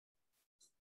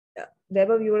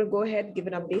Vaibhav, you want to go ahead, give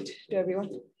an update to everyone?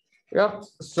 Yeah,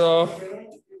 so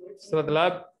the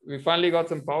lab, we finally got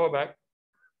some power back.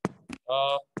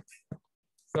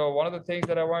 So one of the things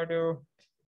that I wanted to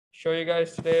show you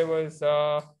guys today was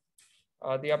the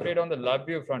update on the lab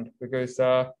view front, because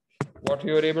what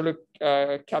we were able to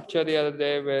capture the other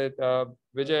day with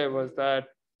Vijay was that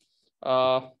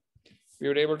we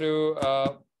were able to,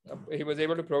 he was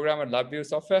able to program a lab view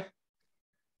software,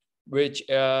 which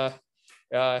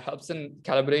helps in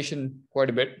calibration quite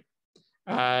a bit.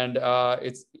 And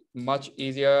it's much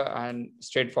easier and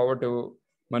straightforward to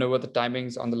maneuver the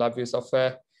timings on the LabVIEW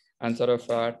software and sort of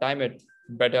time it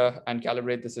better and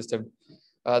calibrate the system.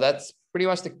 That's pretty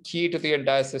much the key to the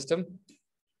entire system.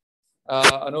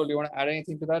 Anul, do you want to add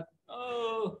anything to that?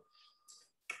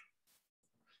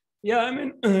 Yeah, I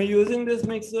mean, using this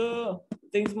makes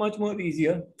things much more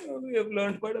easier. We have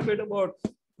learned quite a bit about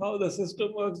how the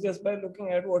system works just by looking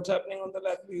at what's happening on the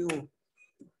LabVIEW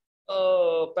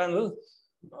panel.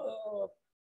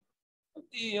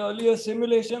 The earlier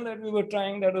simulation that we were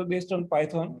trying that was based on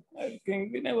Python, I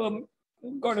think we never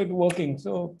got it working.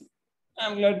 So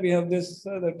I'm glad we have this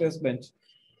the test bench.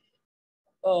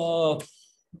 You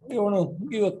want to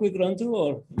give a quick run through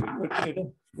or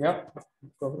later? Yeah.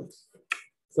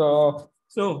 So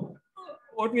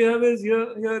what we have is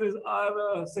here is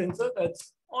our sensor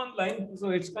that's online. So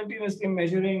it's continuously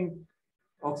measuring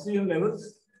oxygen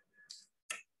levels.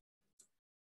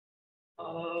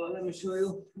 Let me show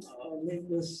you. Make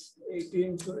this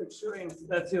 18, so it's showing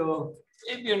that's your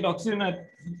ambient oxygen at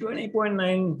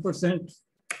 20.9%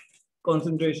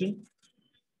 concentration.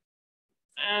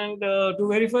 And to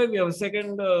verify, we have a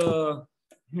second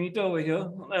meter over here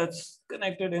that's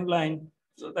connected in line.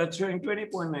 So that's showing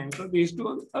 20.9. So these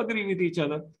two agree with each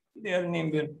other. They are in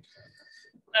ambient.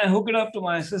 I hook it up to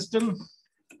my system.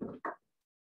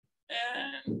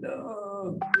 And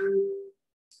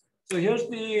so here's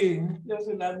the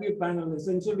LabVIEW panel.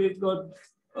 Essentially, it's got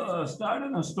a start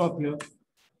and a stop here.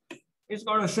 It's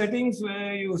got a settings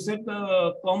where you set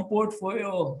the COM port for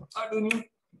your Arduino.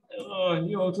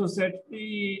 You also set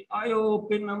the I/O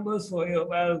pin numbers for your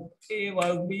valve A,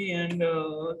 valve B, and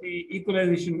the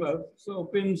equalization valve. So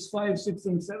pins 5, 6,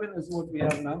 and 7 is what we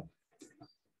have now.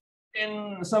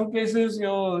 In some cases,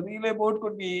 your relay board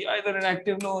could be either an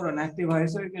active low or an active high,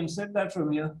 so you can set that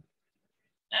from here.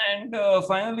 And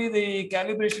finally, the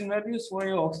calibration values for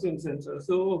your oxygen sensor.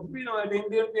 So, you know, at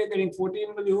ambient, we are getting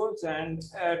 14 millivolts, and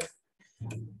at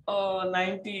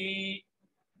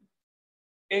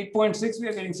 98.6, we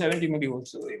are getting 70 millivolts.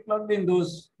 So we plugged in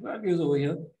those values over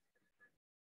here.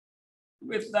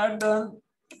 With that done,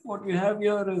 what we have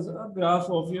here is a graph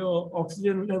of your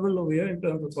oxygen level over here in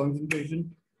terms of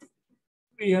concentration.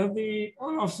 We have the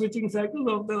on-off switching cycle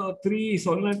of the 3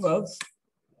 solenoid valves.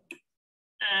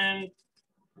 And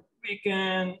we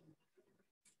can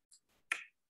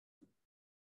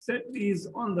set these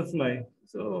on the fly.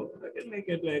 So I can make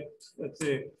it like, let's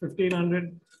say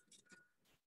 1500.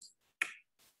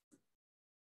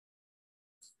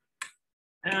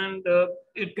 And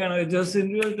it can adjust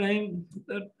in real time.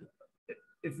 That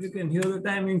if you can hear the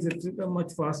timings, it's become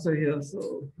much faster here.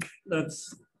 So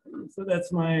that's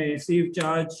my receive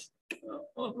charge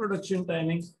or production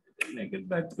timing. Make it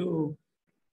back to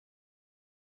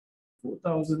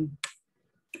 4,000,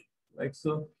 like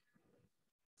so.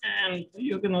 And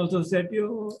you can also set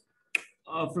your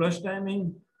flush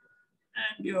timing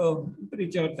and your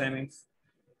pre-charge timings.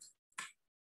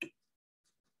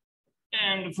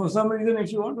 And for some reason,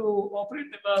 if you want to operate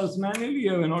the valves manually,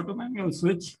 you have an auto manual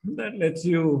switch that lets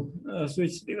you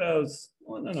switch the valves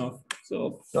on and off.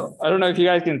 So I don't know if you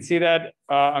guys can see that.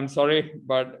 I'm sorry,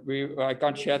 but I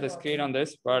can't share the screen on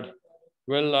this, but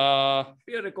we'll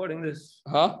we are recording this.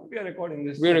 Huh? We are recording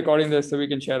this. We're recording this, so we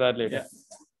can share that later.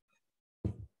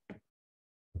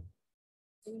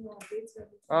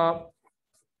 Yeah.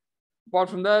 Apart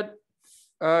from that,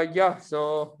 yeah.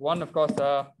 So one, of course,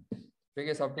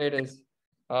 biggest update is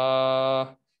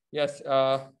yes.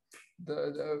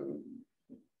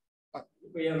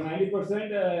 We have 90%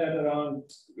 at around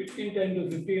between 10 to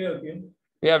 15 LPM.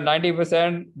 We have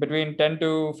 90% between 10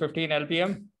 to 15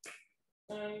 LPM.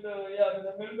 And yeah, with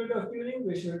a little bit of tuning,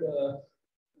 we should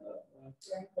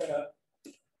crank that up.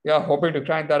 Yeah, hoping to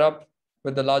crank that up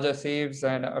with the larger sieves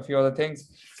and a few other things.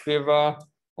 We've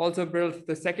also built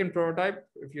the second prototype,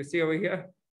 if you see over here,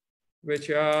 which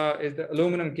is the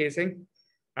aluminum casing.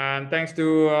 And thanks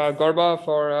to Gorba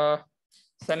for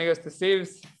sending us the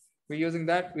sieves. We're using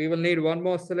that. We will need one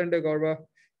more cylinder, Gorba.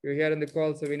 You're here in the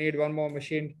call, so we need one more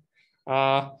machine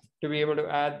to be able to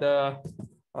add the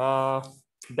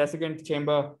desiccant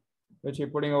chamber, which we're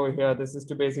putting over here. This is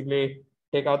to basically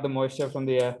take out the moisture from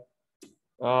the air.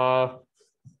 Yeah.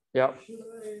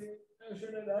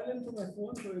 Should I dial into my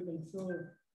phone so you can show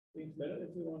things better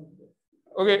if you want?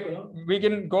 Okay, we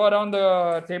can go around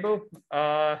the table.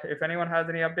 If anyone has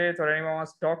any updates or anyone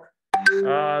wants to talk,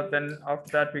 then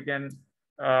after that we can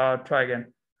try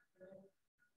again.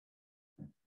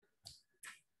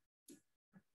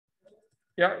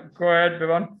 Yeah, go ahead,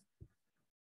 Vivan.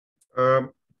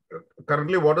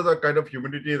 Currently, what is the kind of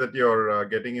humidity that you're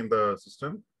getting in the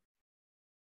system?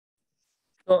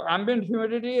 So ambient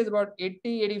humidity is about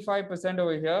 80-85%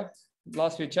 over here.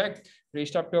 Last we checked,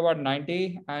 reached up to about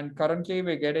 90, and currently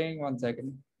we're getting 1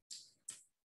 second.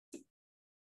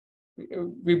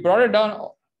 We brought it down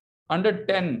under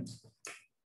 10.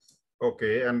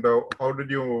 Okay, and how did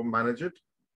you manage it?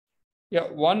 Yeah,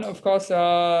 one, of course,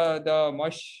 the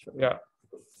moisture. Yeah.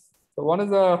 So one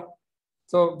is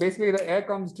so basically the air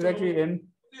comes directly in.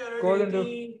 Goes into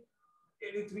 83%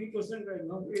 right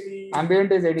now.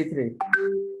 Ambient is 83.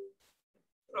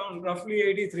 Around roughly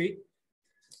 83.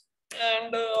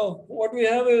 And what we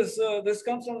have is this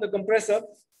comes from the compressor,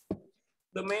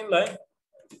 the main line.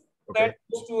 Okay. That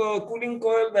goes to a cooling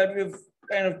coil that we've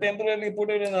kind of temporarily put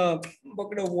it in a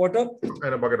bucket of water.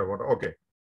 In a bucket of water. Okay.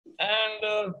 And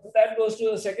that goes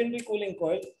to a secondary cooling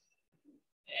coil.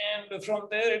 And from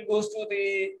there, it goes to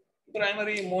the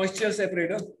primary moisture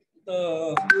separator,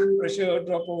 the pressure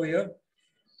drop over here.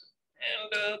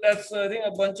 And that's, I think,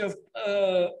 a bunch of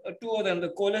two of them, the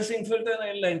coalescing filter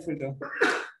and inline filter.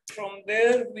 From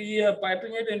there, we are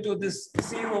piping it into this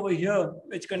sieve over here,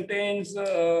 which contains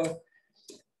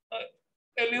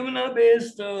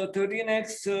alumina-based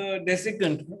 13x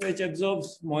desiccant, which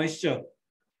absorbs moisture.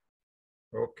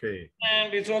 Okay.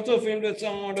 And it's also filled with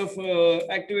some amount of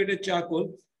activated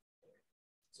charcoal.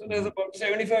 So there's about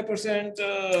 75%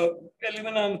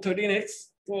 aluminum 13x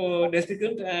for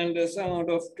desiccant and some amount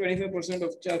of 25%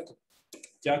 of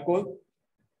charcoal.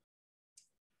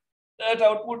 That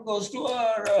output goes to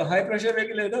our high pressure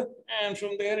regulator, and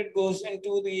from there it goes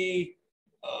into the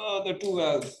two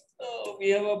valves. We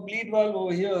have a bleed valve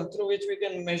over here through which we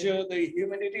can measure the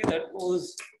humidity that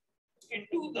goes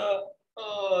into the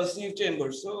sieve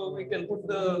chamber. So we can put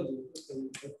the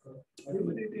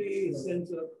humidity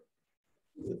sensor.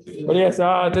 But yes,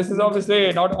 this is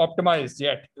obviously not optimized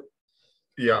yet.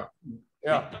 Yeah.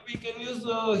 Yeah. We can use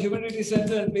the humidity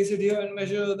sensor and place it here and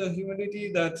measure the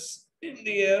humidity that's in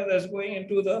the air that's going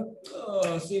into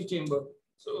the sieve chamber.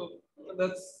 So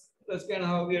that's kind of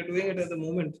how we are doing it at the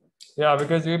moment. Yeah,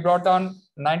 because we brought down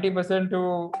 90%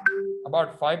 to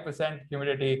about 5%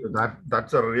 humidity.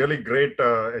 That's a really great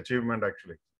achievement,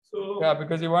 actually. So yeah,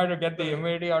 because you wanted to get the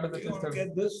humidity out of the we want to system.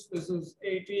 get this. This is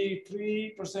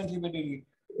 83% humidity.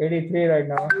 83 right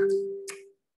now.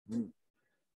 Mm.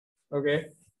 Okay.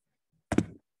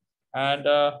 And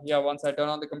yeah, once I turn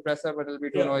on the compressor, but it'll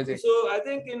be too noisy. So I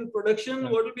think in production,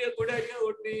 what would be a good idea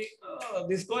would be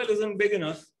this coil isn't big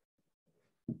enough.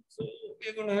 So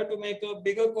we're going to have to make a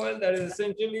bigger coil that is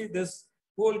essentially this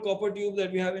whole copper tube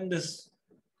that we have in this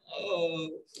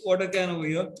water can over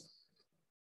here.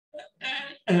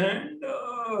 And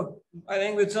I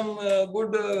think with some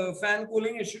good fan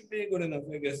cooling, it should be good enough,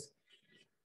 I guess.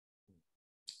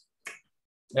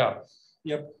 Yeah.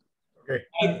 Yep. Okay.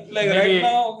 Like right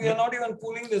now, we are not even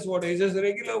cooling this water. It's just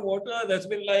regular water that's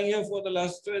been lying here for the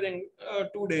last, I think,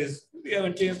 2 days. We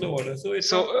haven't changed the water.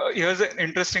 So here's an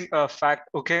interesting fact.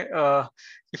 Okay,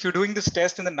 if you're doing this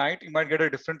test in the night, you might get a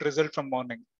different result from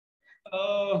morning.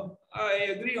 I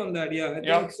agree on that. Yeah, I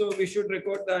think so. We should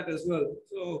record that as well.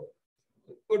 So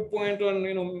good point on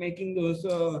making those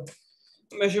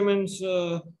measurements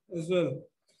as well.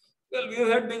 Well, we've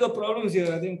had bigger problems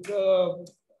here. I think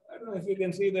I don't know if you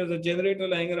can see there's a generator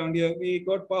lying around here. We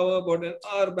got power about an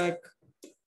hour back,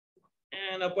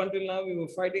 and up until now we were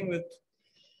fighting with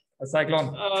a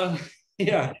cyclone.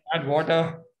 Yeah, and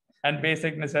water and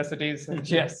basic necessities.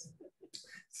 Yes.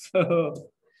 So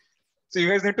you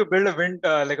guys need to build a wind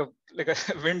like a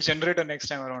wind generator next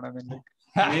time around. I mean, like.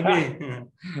 maybe.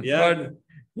 Yeah. But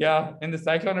yeah, in the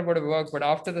cyclone it would have worked, but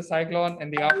after the cyclone,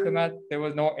 in the aftermath, there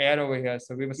was no air over here,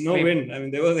 so we were no wind. I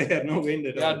mean, there was air, no wind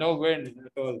at all. Yeah, no wind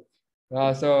at all.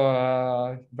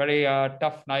 So very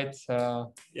tough nights.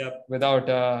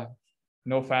 Without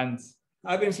no fans.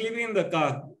 I've been sleeping in the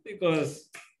car because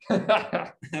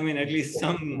I mean, at least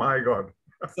some. My God.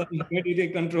 Some humidity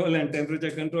control and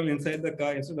temperature control inside the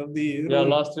car instead of the room. Yeah,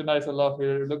 last 2 nights a lot.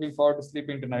 We're looking forward to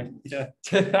sleeping tonight. Yeah.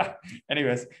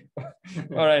 Anyways,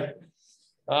 all right.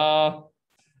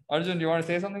 Arjun, do you want to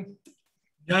say something?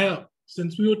 Yeah.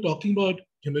 Since we were talking about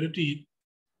humidity,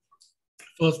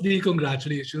 firstly,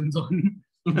 congratulations on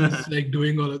like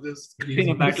doing all of this.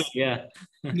 Battle, yeah.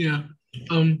 Yeah.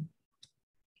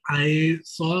 I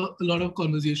saw a lot of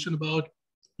conversation about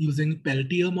using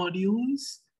Peltier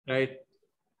modules. Right.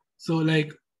 So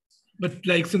but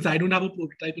since I don't have a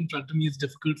prototype in front of me, it's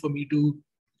difficult for me to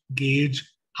gauge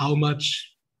how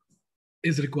much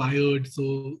is required.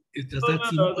 So does that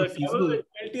seem The trouble feasible? with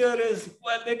Peltier is,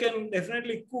 well, they can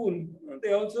definitely cool.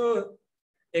 They also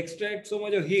extract so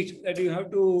much of heat that you have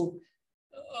to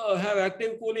have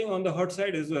active cooling on the hot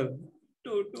side as well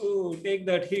to take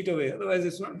that heat away. Otherwise,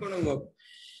 it's not going to work.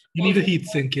 You need a heat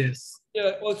sink, yes.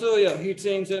 Yeah, also, yeah, heat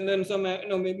sinks and then some,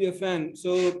 maybe a fan.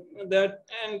 So that,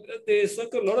 and they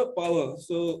suck a lot of power.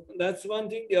 So that's one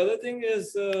thing. The other thing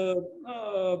is,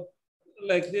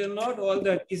 like, they're not all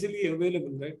that easily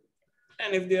available, right?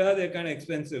 And if they are, they're kind of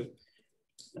expensive.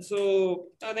 So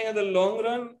I think in the long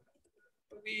run,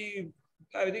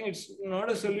 I think it's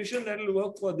not a solution that will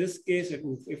work for this case at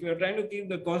least. If you're trying to keep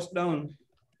the cost down,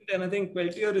 then I think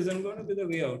Peltier isn't going to be the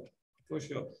way out, for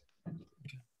sure.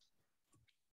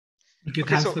 Okay,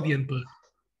 thanks for the input.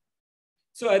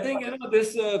 So I think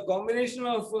this combination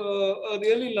of a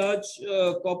really large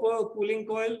copper cooling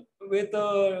coil with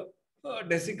a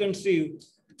desiccant sieve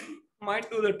might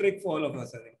do the trick for all of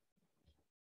us, I think.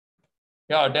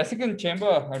 Yeah, a desiccant chamber,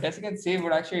 a desiccant sieve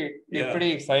would actually be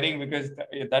pretty exciting because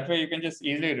that way you can just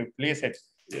easily replace it.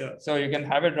 Yeah. So you can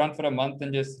have it run for a month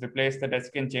and just replace the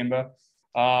desiccant chamber,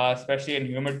 especially in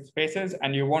humid spaces,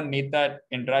 and you won't need that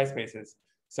in dry spaces.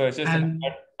 So it's just an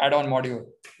add-on module.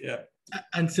 Yeah.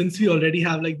 And since we already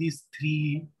have like these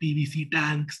 3 PVC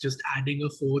tanks, just adding a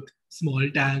 4th small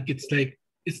tank,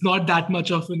 it's not that much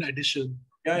of an addition.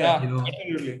 Yeah,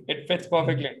 absolutely. It fits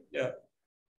perfectly. Yeah.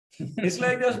 It's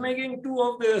like just making 2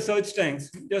 of the surge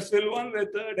tanks. Just fill one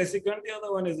with desiccant, the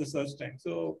other one is the surge tank.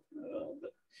 So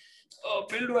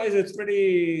build-wise, it's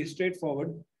pretty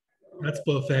straightforward. That's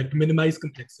perfect. Minimize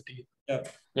complexity. Yeah.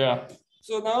 Yeah.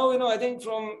 So now, I think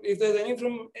if there's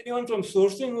anyone from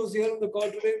sourcing who's here on the call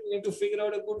today, we need to figure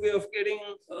out a good way of getting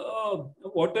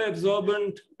water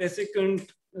absorbent,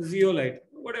 desiccant zeolite,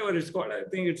 whatever it's called. I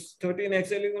think it's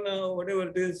 13X alumina, whatever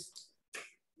it is.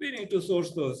 We need to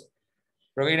source those.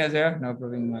 Praveen is here? No,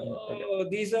 Praveen.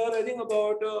 These are, I think,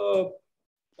 about 2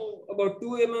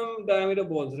 mm diameter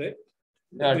balls, right?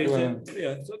 Yeah, 2 mm.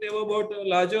 Yeah, so they were about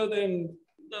larger than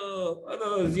the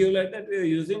other zeolite that we're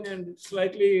using and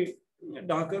slightly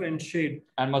darker in shade.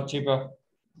 And much cheaper.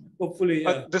 Hopefully,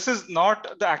 yeah. But this is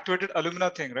not the activated alumina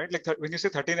thing, right? Like when you say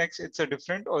 13X, it's a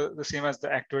different or the same as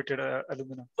the activated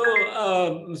alumina?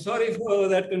 So sorry for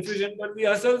that confusion, but we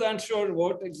ourselves aren't sure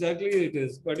what exactly it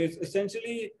is. But it's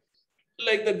essentially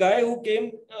like the guy who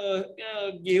came,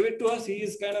 gave it to us. He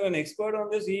is kind of an expert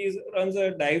on this. He runs a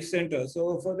dive center.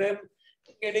 So for them,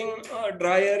 getting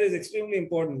dry air is extremely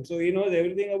important. So he knows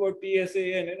everything about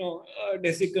PSA and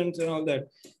desiccants and all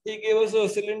that. He gave us a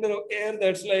cylinder of air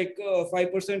that's like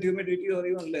 5% humidity or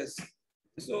even less.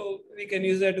 So we can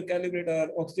use that to calibrate our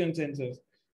oxygen sensors.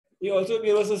 He also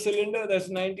gave us a cylinder that's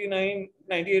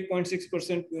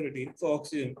 98.6% purity for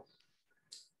oxygen.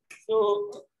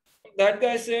 So that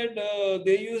guy said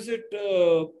they use it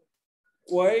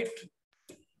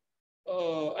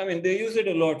they use it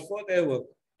a lot for their work.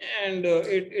 And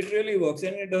it really works,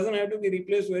 and it doesn't have to be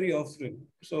replaced very often.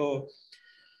 So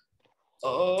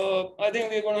I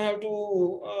think we're going to have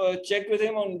to check with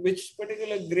him on which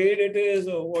particular grade it is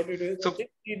or what it is. So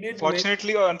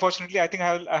fortunately or unfortunately, I think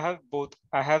I have both.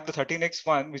 I have the 13X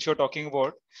one, which you're talking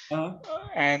about,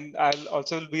 and I'll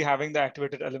also be having the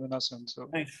activated alumina soon. So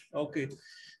nice. Okay.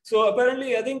 So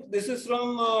apparently, I think this is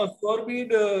from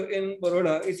Sorbid in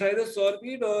Baroda. It's either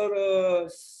Sorbid or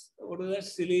what is that?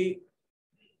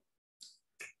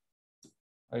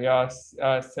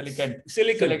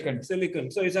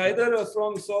 Silicon. So it's either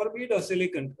from Sorbid or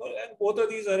Silicon. And both of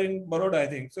these are in Baroda, I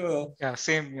think. So yeah,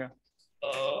 same. Yeah.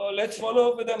 Let's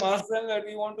follow up with them. Ask them that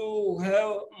we want to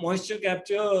have moisture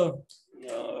capture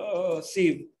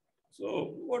sieve.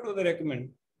 So what do they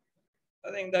recommend?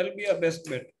 I think that'll be our best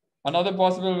bet. Another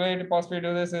possible way to possibly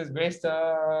do this is waste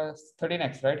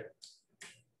 13X, right?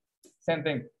 Same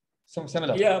thing. Some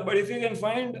similar. Yeah, but if you can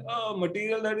find a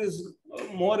material that is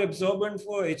more absorbent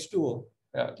for H2O,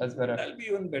 that's better. That'll be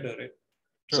even better, right?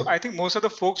 True. So I think most of the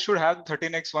folks should have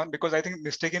 13X one because I think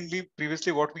mistakenly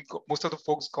previously what most of the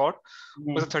folks got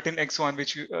was a 13X one,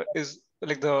 which is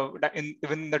like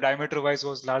even the diameter wise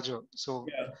was larger. So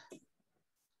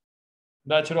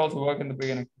that should also work in the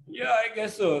beginning. Yeah, I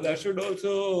guess so. That should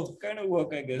also kind of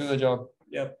work, I guess. Do the job.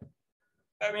 Yep.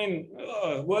 I mean,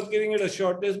 worth giving it a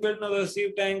shot. Just build another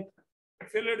sieve tank,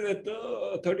 fill it with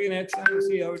 13X and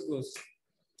see how it goes.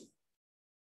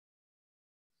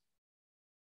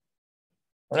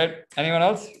 All right. Anyone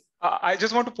else? I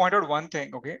just want to point out one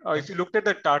thing. Okay. If you looked at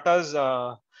the Tata's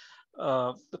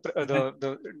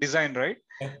the design, right?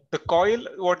 The coil,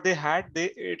 what they had,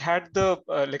 it had the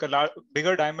like a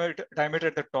bigger diameter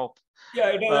at the top. Yeah,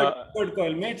 it has a tapered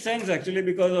coil. Made sense actually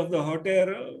because of the hot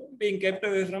air being kept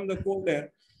away from the cold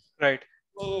air. Right.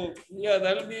 So yeah,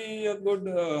 that'll be a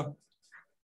good.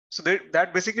 So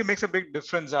that basically makes a big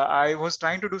difference. I was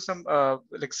trying to do some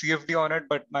like CFD on it,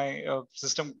 but my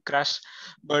system crashed.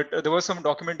 But there was some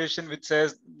documentation which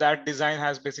says that design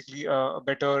has basically a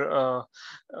better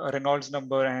Reynolds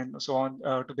number and so on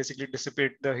to basically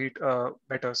dissipate the heat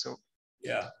better. So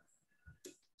Yeah.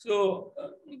 So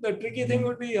the tricky thing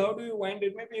would be how do you wind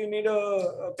it? Maybe you need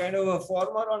a kind of a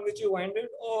former on which you wind it,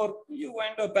 or you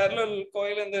wind a parallel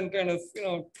coil and then kind of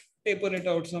taper it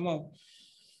out somehow.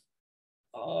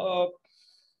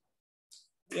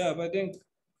 Yeah, but I think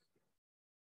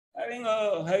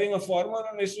having a former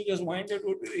on which to just wind it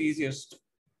would be the easiest.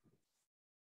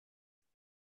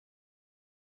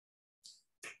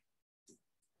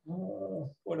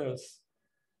 What else?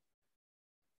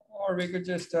 Or we could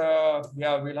just,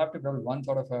 yeah, we'll have to build one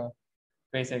sort of a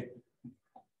basic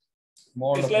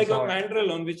mold. It's like a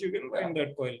mandrel on which you can wind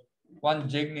that coil. One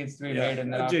jig needs to be laid,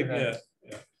 and then after that,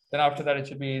 then after that, it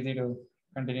should be easy to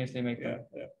continuously make them.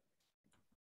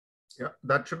 Yeah,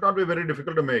 that should not be very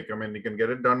difficult to make. I mean, you can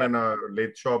get it done in a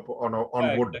lathe shop on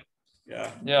wood. Yeah,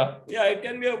 it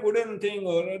can be a wooden thing,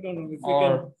 or I don't know if we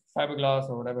or fiberglass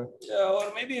or whatever. Yeah,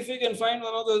 or maybe if we can find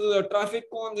one of those traffic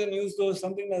cones and use those,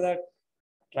 something like that.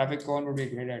 Traffic cone would be a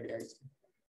great idea.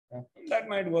 Yeah. That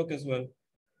might work as well.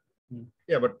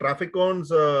 Yeah, but traffic cones,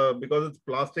 because it's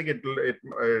plastic,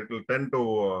 it'll tend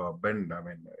to bend. I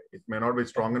mean, it may not be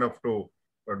strong enough to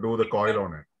do the coil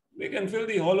on it. We can fill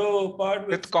the hollow part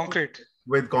with concrete.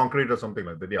 With concrete or something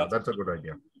like that. Yeah, that's a good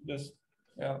idea.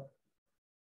 Yeah.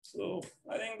 So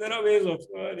I think there are ways of,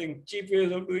 cheap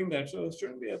ways of doing that. So it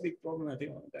shouldn't be a big problem, I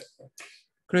think, on that part.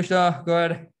 Krishna, go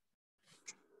ahead.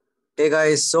 Hey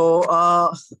guys, so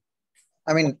I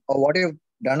mean, what you've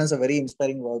done is a very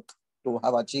inspiring work to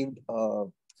have achieved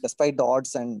despite the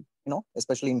odds and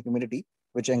especially in humidity,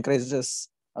 which encourages us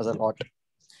a lot.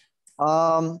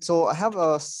 So I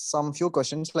have some few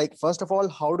questions. Like first of all,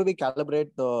 how do we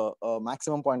calibrate the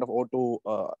maximum point of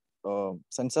O2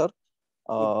 sensor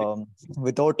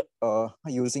without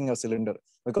using a cylinder?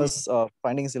 Because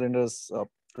finding cylinders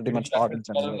pretty much hard in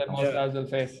general. Most labs will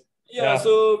face. Yeah,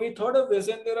 so we thought of this,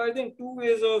 and there are, I think, two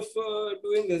ways of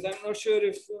doing this. I'm not sure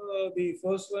if the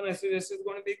first one I suggest is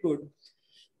going to be good.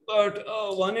 But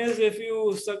one is if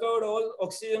you suck out all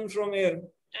oxygen from air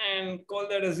and call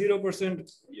that a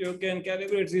 0%, you can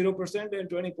calibrate 0% and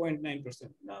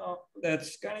 20.9%. Now,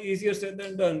 that's kind of easier said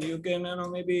than done. You can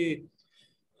maybe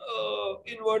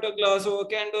invert a glass or a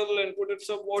candle and put it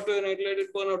some water in it, let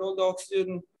it burn out all the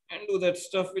oxygen, and do that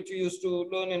stuff which we used to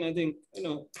learn in, I think,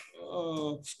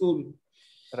 school.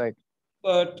 Right.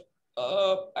 But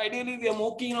ideally, we are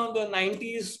more keen on the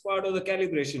 90s part of the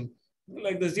calibration.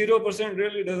 Like the 0%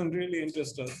 really doesn't really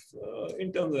interest us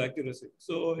in terms of accuracy.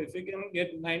 So if we can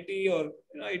get 90 or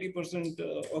 80%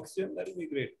 oxygen, that would be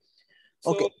great.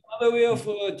 So another way of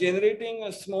generating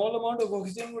a small amount of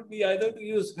oxygen would be either to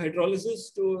use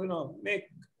hydrolysis to make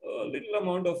a little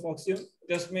amount of oxygen.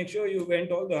 Just make sure you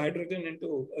vent all the hydrogen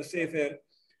into a safe air.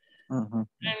 And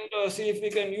see if we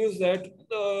can use that.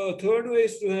 The third way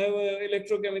is to have an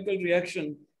electrochemical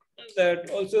reaction that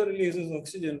also releases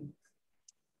oxygen.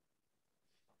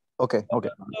 Okay.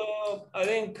 I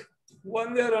think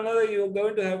one way or another, you're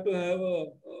going to have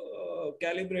a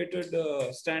calibrated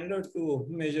standard to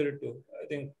measure it to, I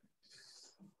think.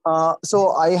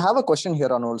 So I have a question here,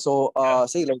 Anul. So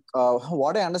see, like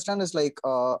what I understand is like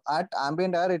at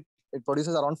ambient air, it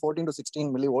produces around 14 to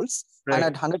 16 millivolts. Right.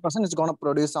 And at 100%, it's going to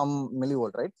produce some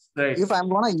millivolt, right? Right. If I'm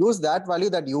going to use that value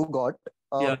that you got,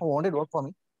 won't it work for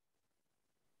me?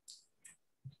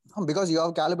 Because you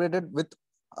have calibrated with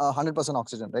 100%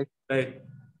 oxygen, right? Right.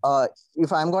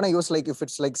 If I'm going to use, like, if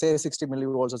it's like, say, 60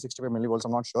 millivolts or 65 millivolts,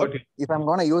 I'm not sure. Okay. If I'm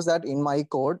going to use that in my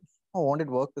code, won't it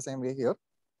work the same way here?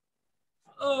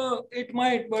 It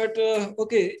might, but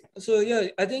okay. So yeah,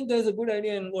 I think there's a good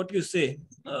idea in what you say.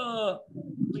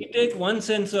 We take one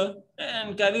sensor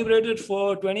and calibrate it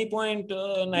for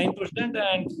 20.9% and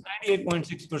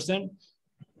 98.6%.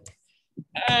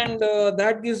 And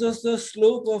that gives us the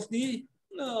slope of the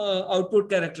output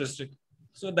characteristic.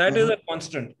 So that is a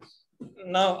constant.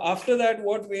 Now, after that,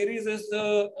 what varies is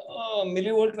the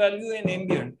millivolt value in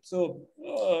ambient. So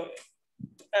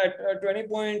at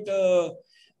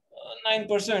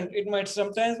 20.9%, it might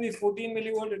sometimes be 14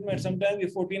 millivolt, it might sometimes be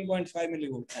 14.5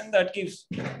 millivolt, and that keeps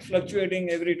fluctuating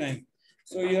every time.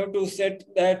 So you have to set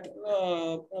that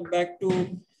back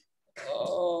to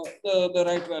the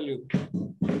right value.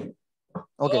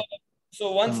 Okay.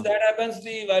 So once that happens,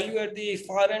 the value at the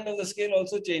far end of the scale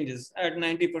also changes at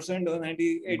 90% or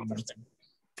 98%.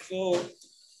 So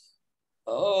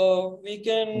we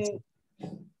can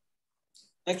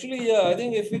actually, I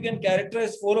think if we can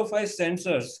characterize 4 or 5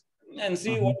 sensors and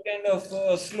see what kind of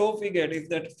slope we get, if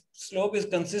that slope is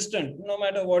consistent, no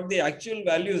matter what the actual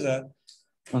values are,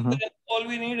 then all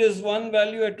we need is one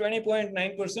value at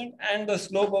 20.9% and the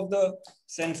slope of the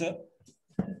sensor.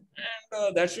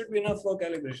 And that should be enough for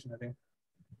calibration, I think.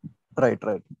 Right.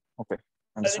 Okay.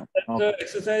 I think that's the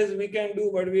exercise we can do,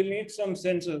 but we'll need some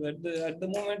sensors. At the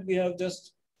moment, we have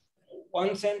just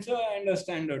one sensor and a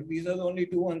standard. These are the only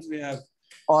two ones we have.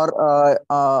 Or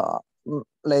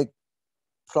like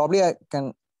probably I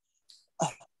can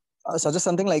suggest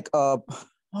something like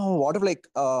what if like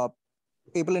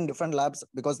people in different labs,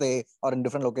 because they are in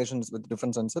different locations with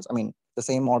different sensors, I mean the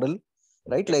same model,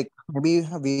 right? Like maybe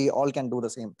we all can do the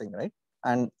same thing, right?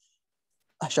 And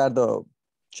share the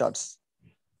charts.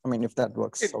 I mean, if that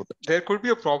works. There could be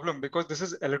a problem because this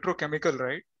is electrochemical,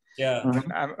 right? Yeah.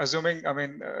 And I'm assuming, I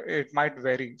mean, it might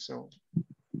vary. So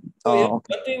yeah, one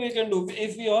thing we can do,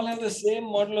 if we all have the same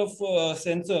model of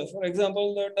sensor, for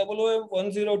example, the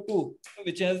OOM102,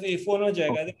 which has the phono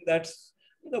jack, I think that's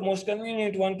the most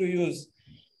convenient one to use.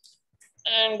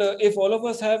 And if all of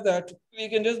us have that, we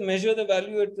can just measure the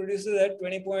value it produces at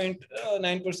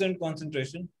 20.9%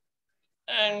 concentration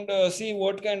and see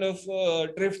what kind of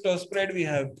drift or spread we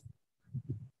have.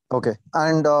 Okay.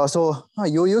 And so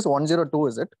you use 102,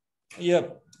 is it?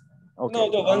 Yep. Okay. No,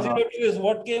 the 102 is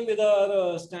what came with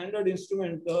our standard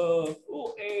instrument, the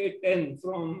A10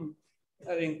 from,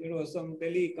 I think it was some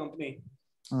Delhi company.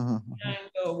 And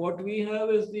what we have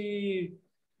is the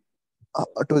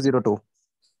 202.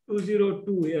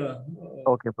 202, yeah.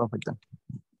 Okay, perfect then.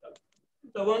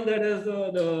 The one that has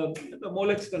the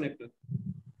Molex connector.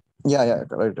 Yeah,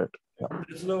 right. Yeah.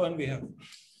 That's the one we have.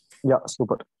 Yeah,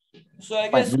 super. So I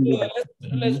guess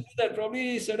let's do that.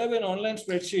 Probably set up an online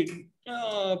spreadsheet.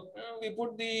 We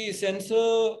put the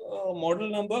sensor model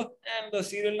number and the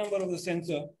serial number of the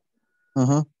sensor.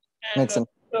 And Makes sense.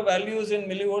 the values in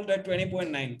millivolt at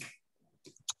 20.9.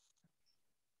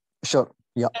 Sure.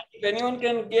 Yeah. And if anyone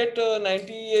can get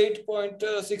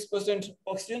 98.6%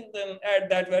 oxygen, then add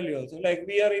that value also. Like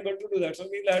we are able to do that. So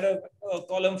we'll add a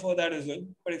column for that as well.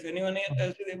 But if anyone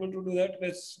else is able to do that,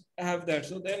 let's have that.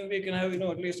 So then we can have,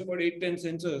 at least about 8-10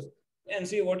 sensors and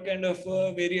see what kind of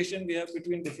variation we have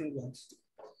between different ones.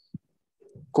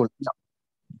 Cool. Yeah.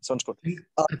 Sounds good.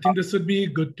 I think this would be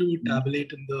good to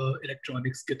tabulate in the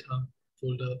electronics GitHub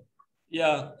folder.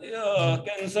 Yeah.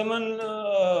 Can someone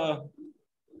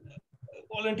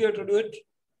volunteer to do it?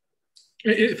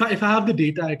 If I have the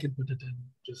data, I can put it in.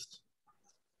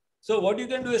 So what you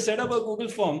can do is set up a Google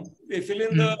form. We fill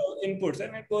in the inputs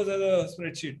and it goes as a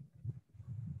spreadsheet.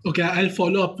 Okay, I'll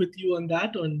follow up with you on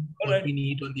that, on what we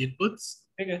need on the inputs.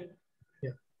 Okay.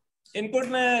 Yeah. Input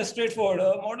mein straightforward.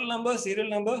 Model number, serial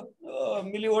number,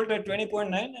 millivolt at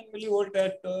 20.9 and millivolt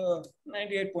at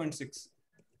 98.6.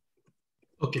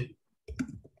 Okay.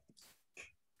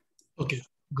 Okay,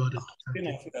 got it.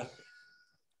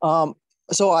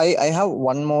 So I have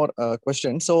one more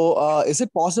question. So is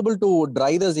it possible to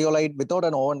dry the zeolite without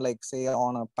an oven, like say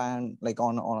on a pan, like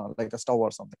on like a stove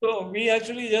or something? So we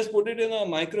actually just put it in a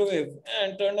microwave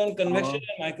and turned on convection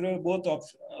and microwave, both of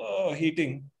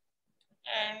heating.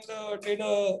 And did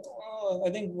I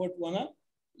think what one?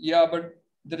 Yeah, but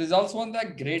the results weren't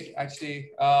that great actually.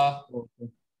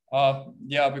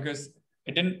 Yeah, because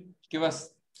it didn't give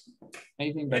us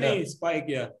anything better. Any spike,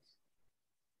 yeah.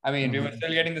 I mean, we were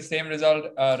still getting the same result.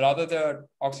 Rather, the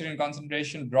oxygen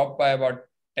concentration dropped by about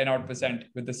 10%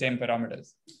 with the same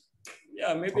parameters.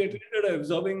 Yeah, maybe it ended up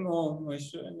absorbing more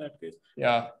moisture in that case.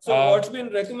 Yeah. So what's been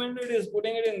recommended is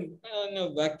putting it in a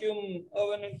vacuum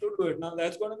oven and to do it. Now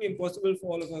that's going to be impossible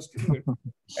for all of us to do it.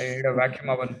 I need a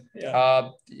vacuum oven. Yeah.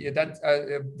 That's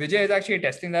Vijay is actually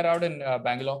testing that out in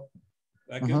Bangalore.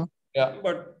 Vacuum. Yeah.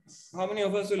 But how many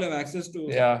of us will have access to?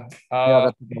 Yeah.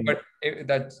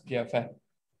 That's fair.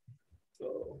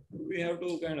 So we have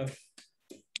to kind of.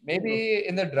 Maybe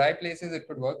in the dry places it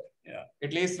could work. Yeah.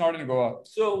 At least not in Goa.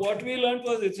 So what we learned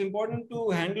was it's important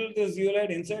to handle the zeolite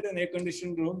inside an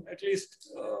air-conditioned room. At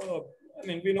least, I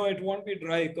mean, we know it won't be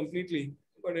dry completely,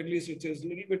 but at least it is a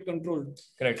little bit controlled.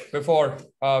 Correct. Before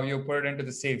you put it into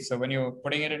the sieve. So when you're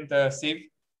putting it into the sieve,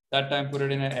 that time put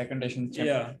it in an air-conditioned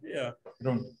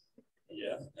room.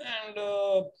 Yeah. And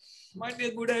might be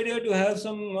a good idea to have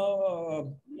some,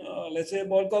 let's say,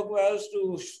 ballcock valves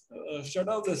to shut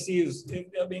off the sieves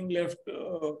if they are being left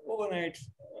overnight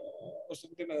or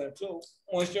something like that. So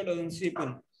moisture doesn't seep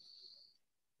in.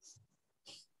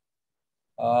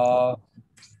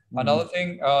 Another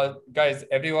thing, guys,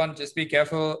 everyone, just be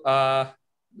careful.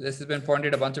 This has been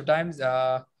pointed a bunch of times.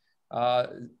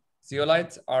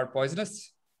 Zeolites are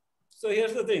poisonous. So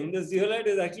here's the thing: the zeolite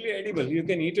is actually edible. You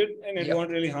can eat it, and it won't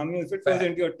really harm you if it goes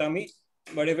into your tummy.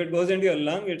 But if it goes into your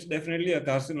lung, it's definitely a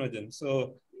carcinogen.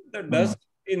 So the dust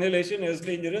inhalation is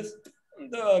dangerous.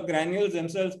 The granules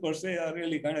themselves per se are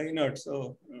really kind of inert.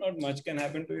 So not much can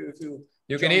happen to you if you.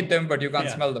 You can eat them, but you can't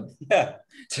smell them. Yeah.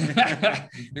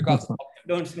 You can't.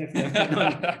 Don't sniff them.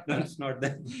 Don't snort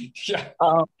them. Yeah.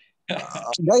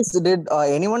 Guys, did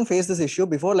anyone face this issue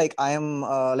before? Like I am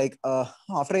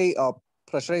after I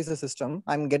pressurize the system,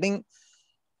 I'm getting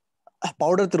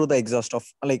powder through the exhaust of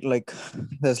like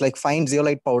there's like fine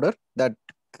zeolite powder that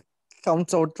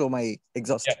comes out through my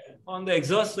exhaust. Yeah. On the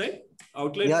exhaust side,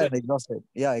 outlet Yeah, side? the exhaust side.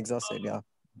 Yeah, exhaust side. Yeah.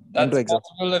 That's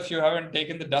possible if you haven't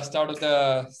taken the dust out of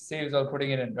the saves while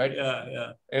putting it in, right? Yeah,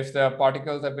 yeah. If the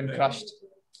particles have been crushed.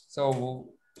 So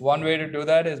one way to do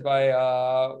that is by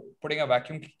putting a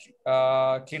vacuum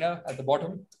cleaner at the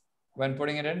bottom when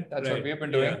putting it in. That's what we've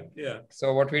been doing. Yeah.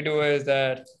 So what we do is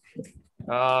that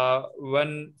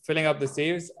when filling up the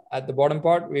saves at the bottom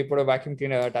part, we put a vacuum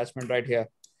cleaner attachment right here.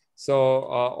 So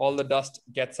all the dust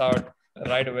gets out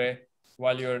right away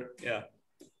while you're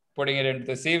putting it into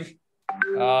the sieve.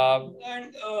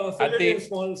 And fill it in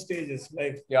small stages,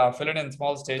 like fill it in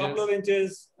small stages. Couple of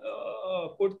inches.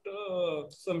 Put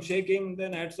some shaking,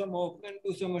 then add some more, then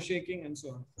do some more shaking, and so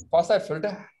on. Pass that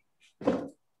filter.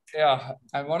 Yeah,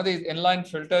 and one of these inline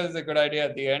filters is a good idea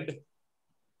at the end.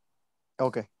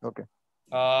 Okay.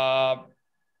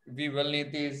 We will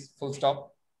need these full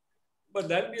stop. But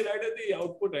that'll be right at the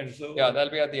output end. So yeah,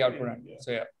 that'll be at the output end.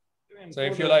 So yeah. So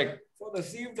if you for the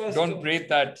sieve dust, don't breathe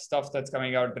that stuff that's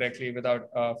coming out directly without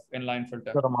inline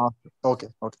filter. Okay.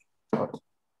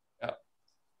 Yeah.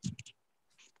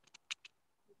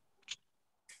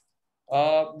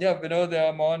 Vinod,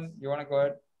 Mohan, you want to go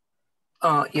ahead?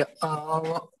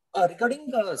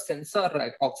 Regarding the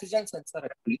sensor, oxygen sensor,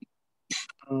 actually,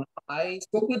 I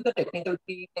spoke with the technical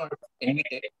team of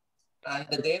M19, and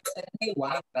they sent me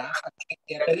one graph. Actually,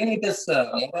 they are telling it is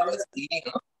more or less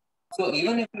linear. So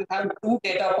even if you have two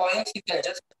data points, you can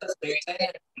just put the straight line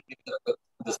and click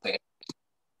the straight.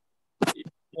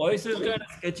 Voice is kind of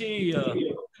sketchy.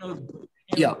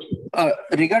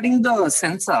 Regarding the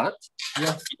sensor,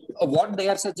 what they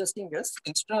are suggesting is,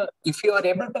 instead, if you are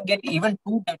able to get even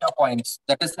two data points,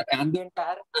 that is the ambient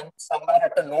air and somewhere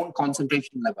at a known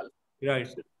concentration level. Right.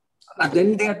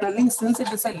 Then they are telling, since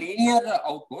it is a linear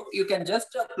output, you can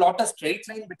just plot a straight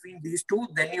line between these two,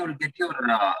 then you will get your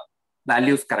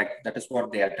values correct. That is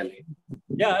what they are telling.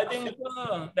 Yeah, I think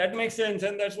that makes sense.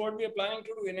 And that's what we are planning to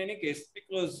do in any case,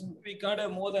 because we can't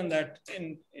have more than that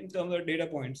in terms of data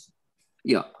points.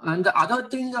 Yeah. And the other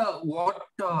thing, what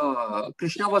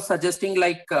Krishna was suggesting,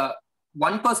 like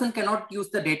one person cannot use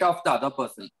the data of the other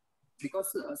person.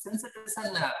 Because since it is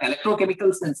an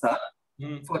electrochemical sensor,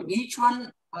 for each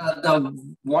one,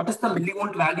 what is the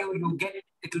millivolt value you get,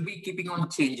 it will be keeping on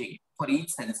changing for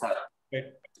each sensor.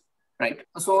 Right.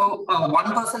 So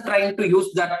one person trying to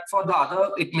use that for the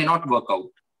other, it may not work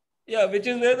out. Yeah, which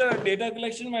is where the data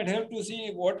collection might help to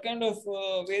see what kind of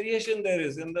variation there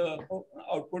is in the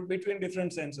output between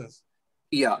different sensors.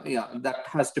 Yeah, that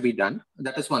has to be done.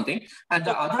 That is one thing. And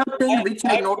the other thing which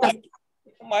I noticed.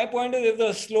 My point is, if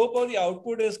the slope of the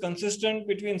output is consistent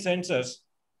between sensors,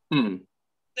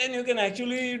 then you can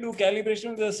actually do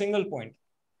calibration with a single point.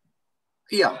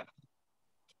 Yeah.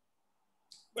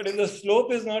 But if the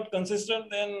slope is not consistent,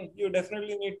 then you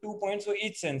definitely need 2 points for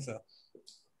each sensor.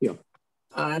 Yeah.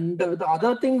 And the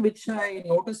other thing which I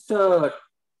noticed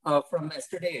from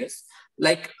yesterday is,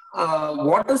 like,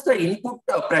 what is the input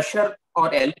pressure or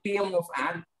LPM of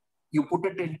air you put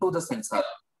it into the sensor,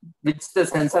 which the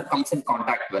sensor comes in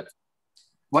contact with?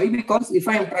 Why? Because if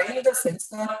I am trying the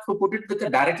sensor to put it with a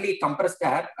directly compressed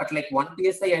air at like 1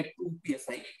 psi and 2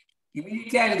 psi,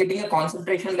 immediately I'm getting a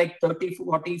concentration like 30,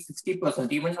 40,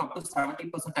 60%, even up to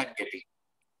 70% I'm getting.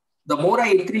 The more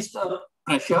I increase the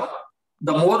pressure,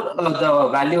 the more the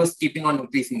value is keeping on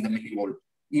increasing the millivolt,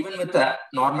 even with the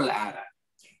normal air.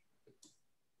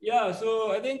 Yeah,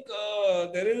 so I think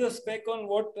there is a spec on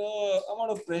what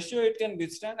amount of pressure it can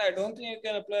withstand. I don't think you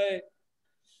can apply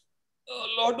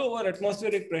a lot over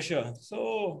atmospheric pressure.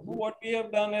 So what we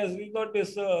have done is we got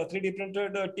this 3D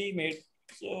printed T made.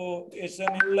 So it's an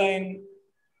inline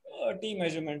T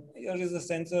measurement. Here is the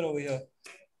sensor over here.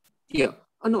 Yeah.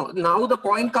 No, now the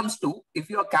point comes to, if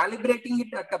you are calibrating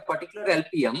it at a particular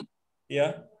LPM,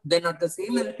 then at the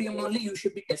same LPM only you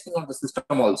should be testing on the system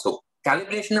also.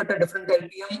 Calibration at a different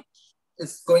LPM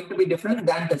is going to be different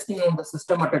than testing on the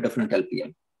system at a different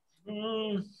LPM.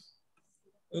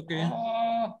 Okay.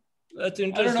 That's I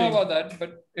don't know interesting. about that,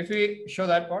 but if we show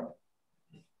that part.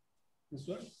 This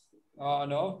one?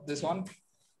 No, this one.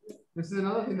 This is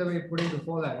another thing that we put in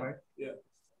before that, right? Yeah.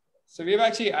 So we've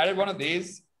actually added one of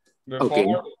these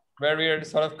before, where we are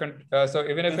sort of, so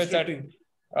even if it's at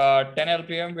 10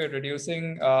 LPM, we're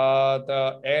reducing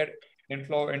the air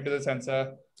inflow into the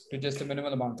sensor to just a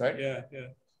minimal amount, right? Yeah, yeah.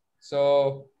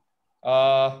 So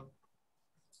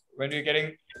when we're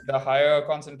getting the higher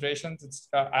concentrations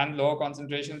and lower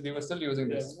concentrations, we were still using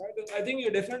this. I think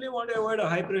you definitely want to avoid a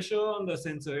high pressure on the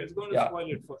sensor. It's going to spoil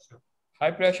it for sure.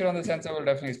 High pressure on the sensor will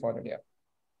definitely spoil it, yeah.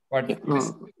 But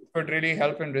this could really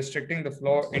help in restricting the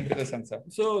flow into the sensor.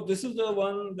 So this is the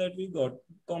one that we got,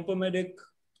 Compomedic.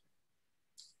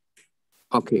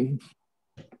 Okay.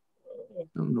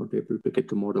 I'm not able to get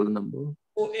the model number.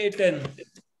 OA10.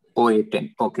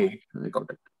 OA10. Okay, I got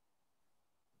it.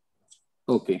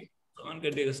 Okay. Someone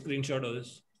can take a screenshot of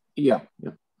this. Yeah,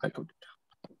 I got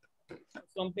it.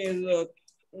 Company is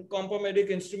Compomedic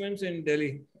Instruments in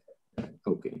Delhi.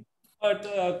 Okay.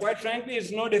 But quite frankly,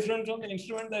 it's no different from the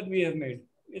instrument that we have made.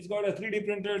 It's got a 3D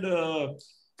printed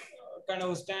kind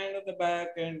of a stand at the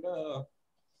back, and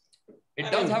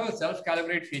it does have a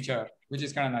self-calibrate feature, which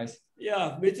is kind of nice.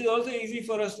 Yeah, which is also easy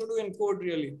for us to do in code,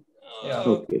 really.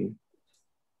 Okay.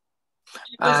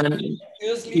 You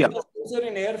just leave the sensor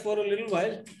in air for a little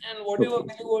while, and whatever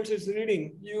millivolts it's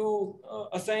reading, you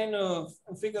assign a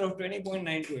figure of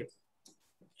 20.9 to it.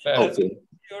 Okay.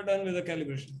 You're done with the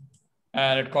calibration.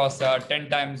 And it costs 10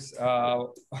 times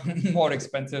more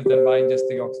expensive than buying just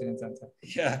the oxygen sensor.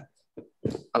 Yeah.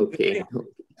 Okay.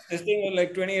 This thing was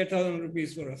like 28,000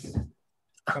 rupees for us.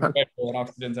 Compared to an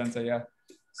oxygen sensor, yeah.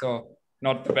 So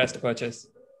not the best purchase.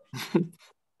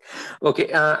 Okay.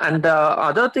 And the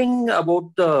other thing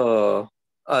about the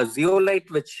zeolite,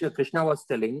 which Krishna was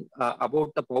telling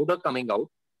about the powder coming out,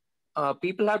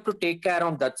 people have to take care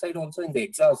on that side also in the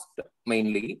exhaust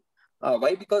mainly.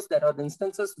 Why? Because there are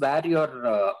instances where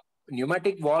your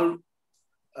pneumatic valve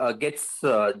gets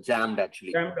jammed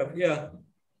actually. Jammed up, yeah.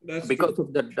 That's because true.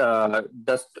 of the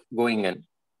dust going in.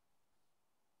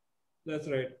 That's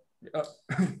right.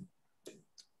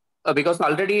 Because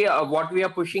already what we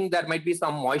are pushing, there might be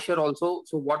some moisture also.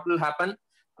 So what will happen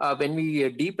when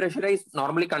we depressurize,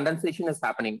 normally condensation is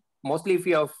happening. Mostly if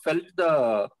you have felt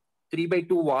the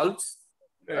 3x2 valves,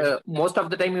 most of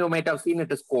the time you might have seen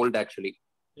it is cold actually.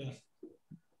 Yes.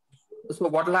 So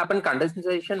what will happen,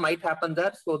 condensation might happen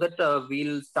there, so that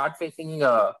we'll start facing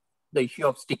the issue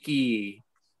of sticky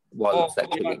valves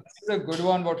actually. Yeah, this is a good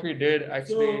one what we did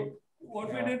actually. So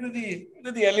what we did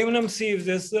with the aluminum sieves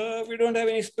is we don't have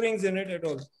any springs in it at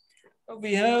all.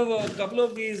 We have a couple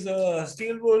of these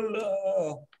steel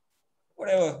wool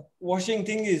washing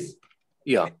thingies.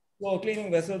 Yeah. For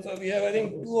cleaning vessels. So we have, I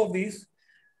think, 2 of these.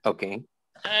 Okay.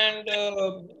 And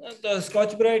the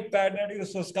Scotch-Brite pad that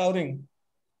is for scouring.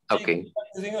 Okay.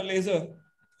 Using a laser.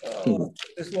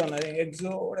 This one, I think,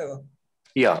 Exo, whatever.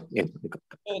 Yeah.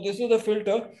 So this is the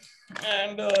filter,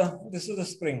 and this is the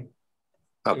spring.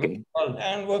 Okay.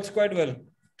 And works quite well.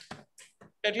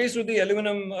 At least with the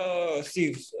aluminum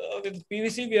sieves. With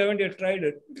PVC, we haven't yet tried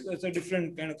it because it's a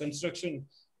different kind of construction.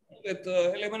 With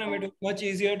aluminum, it is much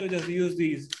easier to just use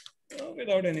these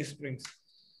without any springs.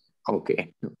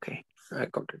 Okay. I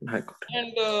got it.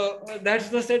 And that's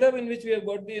the setup in which we have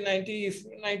got the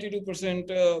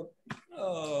 92%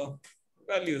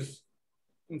 values,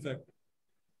 in fact.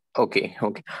 Okay.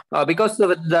 Because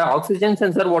with the oxygen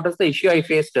sensor, what is the issue I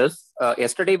faced is,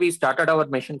 yesterday we started our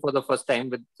mission for the first time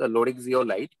with loading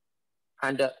zeolite,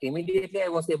 and immediately I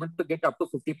was able to get up to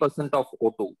 50% of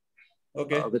O2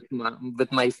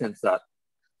 with my sensor.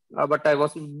 But I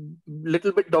was a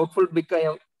little bit doubtful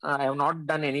because I have not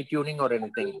done any tuning or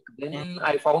anything. Then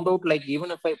I found out, like, even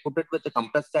if I put it with the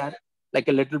compressed air, like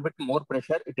a little bit more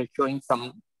pressure, it is showing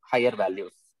some higher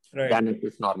values than it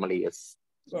is normally is.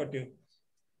 Got you.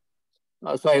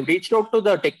 So I reached out to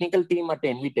the technical team at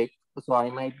NVTech, so I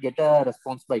might get a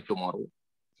response by tomorrow.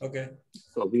 Okay.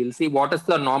 So we'll see what is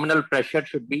the nominal pressure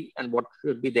should be and what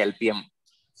should be the LPM.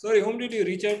 Sorry, whom did you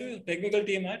reach out to? Technical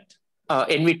team at?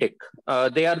 NVTech.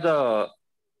 They are the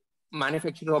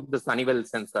manufacturer of the Sunnyvale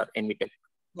sensor, NVTech.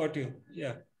 Got you.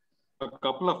 Yeah.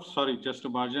 Just to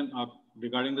margin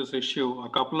regarding this issue, a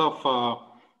couple of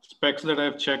specs that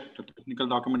I've checked, technical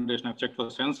documentation I've checked for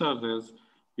sensors is,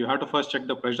 you have to first check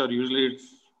the pressure. Usually it's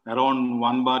around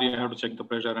 1 bar, you have to check the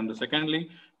pressure. And secondly,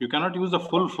 you cannot use the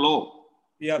full flow.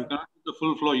 Yeah. You cannot use the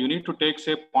full flow. You need to take,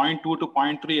 say, 0.2 to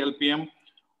 0.3 LPM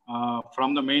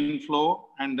from the main flow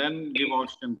and then give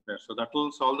oxygen there. So that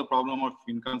will solve the problem of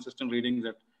inconsistent readings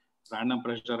at random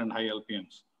pressure and high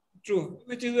LPMs. True,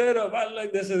 which is where a valve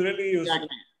like this is really useful.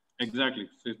 Exactly.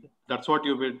 So that's what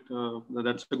you would.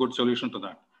 That's a good solution to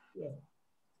that. Yeah.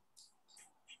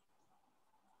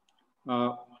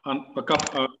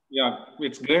 Yeah,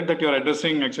 it's great that you're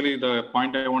addressing. Actually, the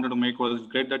point I wanted to make was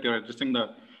great that you're addressing the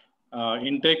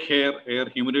intake air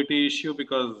humidity issue,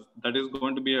 because that is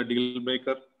going to be a deal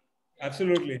breaker.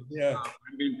 Absolutely, yeah.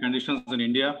 Conditions in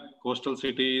India, coastal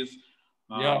cities,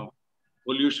 Yeah.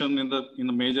 pollution in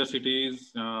the major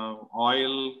cities,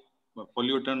 oil,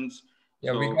 pollutants.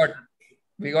 Yeah, So,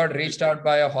 we got reached out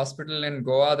by a hospital in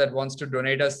Goa that wants to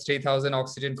donate us 3,000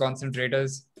 oxygen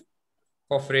concentrators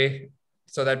for free,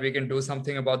 so that we can do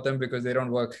something about them, because they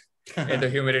don't work in the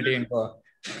humidity in Goa.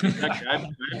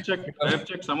 Exactly. I have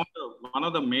checked one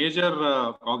of the major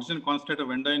oxygen concentrator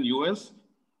vendor in US,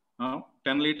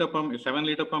 7 liter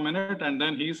per minute, and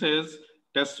then he says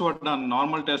tests were done.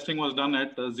 Normal testing was done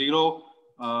at zero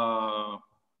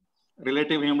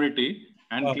relative humidity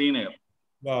and clean air.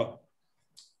 Wow.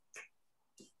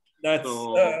 That's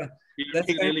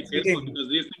really careful, because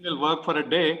these things will work for a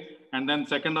day, and then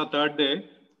second or third day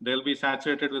they'll be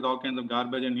saturated with all kinds of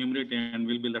garbage and humidity, and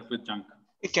we'll be left with junk.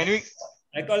 Can we?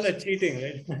 I call that cheating,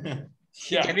 right?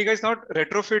 Yeah. Can we guys not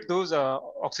retrofit those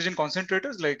oxygen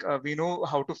concentrators? Like we know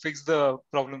how to fix the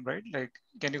problem, right? Like,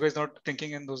 can you guys not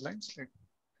thinking in those lines? Like,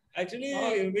 actually,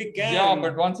 we can. Yeah,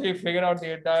 but once we figure out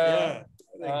the entire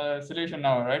solution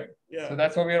now, right? Yeah. So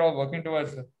that's what we're all working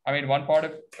towards. I mean, one part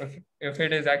of if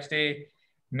it is actually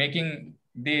making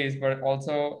these, but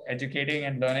also educating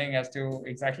and learning as to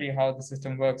exactly how the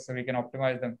system works, so we can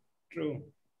optimize them. True.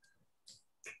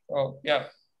 Oh yeah,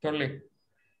 totally.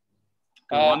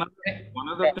 One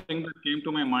other thing that came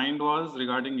to my mind was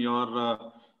regarding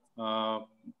your.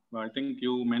 I think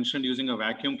you mentioned using a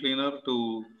vacuum cleaner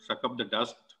to suck up the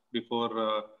dust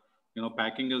before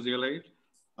packing your zeolite.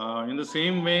 In the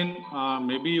same vein,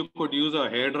 maybe you could use a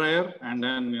hairdryer and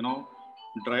then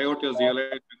dry out your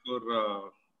zeolite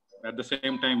before at the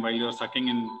same time while you're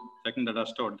sucking the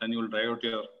dust out. Then you'll dry out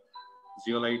your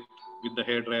zeolite with the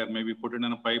hairdryer. Maybe put it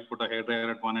in a pipe, put a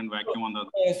hairdryer at one end, vacuum on the other.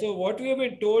 So what we have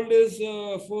been told is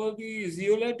for the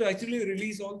zeolite to actually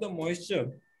release all the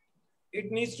moisture,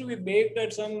 it needs to be baked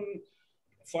at some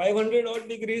 500 odd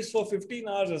degrees for 15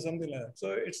 hours or something like that.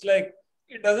 So it's like,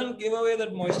 it doesn't give away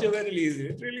that moisture very easily.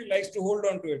 It really likes to hold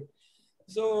on to it.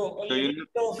 So you need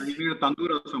a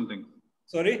tandoor or something.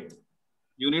 Sorry?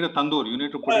 You need a tandoor. You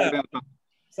need to put it in a tandoor.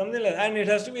 Something like that. And it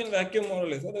has to be in vacuum more or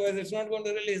less. Otherwise, it's not going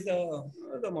to release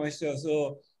the moisture.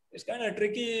 So it's kind of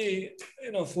tricky,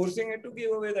 forcing it to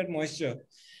give away that moisture.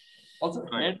 Also,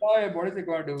 hair dry, what is it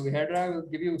going to do? Hair dry will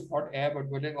give you hot air, but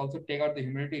will it also take out the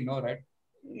humidity? No, right?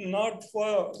 Not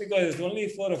because it's only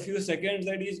for a few seconds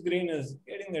that each grain is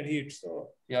getting that heat. So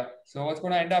yeah. So what's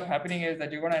going to end up happening is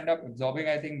that you're going to end up absorbing,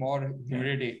 I think, more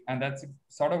humidity, and that's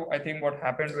sort of, I think, what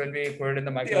happened when we put it in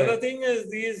the microwave. The other thing is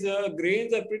these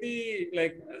grains are pretty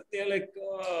they're like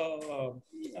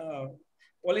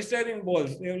polystyrene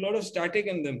balls. They have a lot of static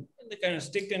in them. They kind of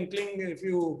stick and cling if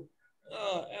you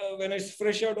when it's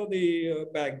fresh out of the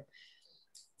bag.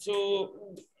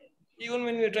 So even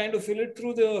when we're trying to fill it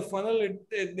through the funnel,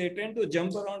 they tend to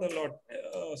jump around a lot.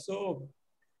 So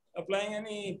applying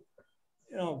any,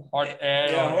 hot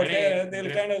air, hot air, they'll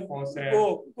kind of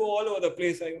go all over the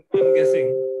place, I'm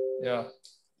guessing. Yeah.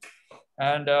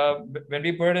 And when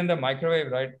we put it in the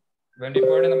microwave, right? When we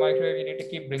put it in the microwave, you need to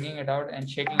keep bringing it out and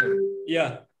shaking it.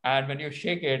 Yeah. And when you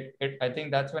shake it, I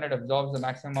think that's when it absorbs the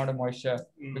maximum amount of moisture,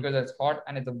 because it's hot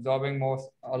and it's absorbing a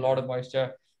lot of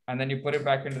moisture. And then you put it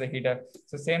back into the heater.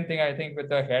 So same thing, I think, with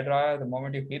the hairdryer. The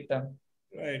moment you heat them,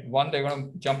 right? One, they're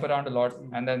going to jump around a lot,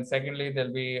 and then secondly,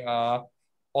 they'll be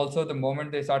also the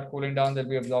moment they start cooling down, they'll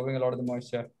be absorbing a lot of the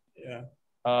moisture. Yeah.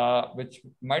 Which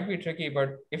might be tricky,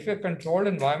 but if a controlled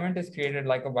environment is created,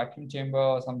 like a vacuum chamber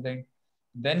or something,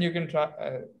 then you can try.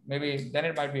 Maybe then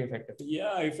it might be effective.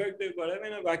 Yeah, effective. But I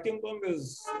mean, a vacuum pump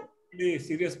is a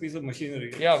serious piece of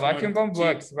machinery. Yeah, vacuum pump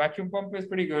works. Vacuum pump is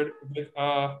pretty good. In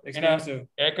an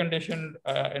air-conditioned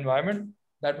environment,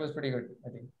 that was pretty good, I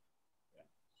think.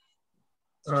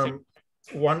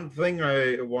 One thing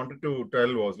I wanted to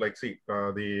tell was, like, see,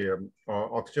 the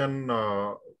oxygen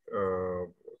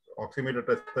oximeter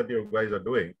test that you guys are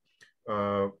doing,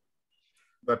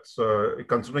 that's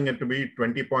considering it to be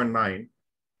 20.9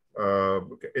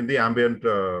 in the ambient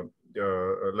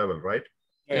level, right?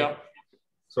 Yeah.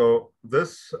 So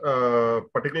this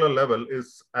particular level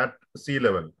is at sea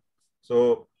level.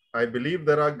 So I believe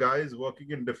there are guys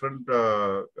working in different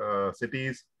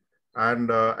cities and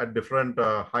at different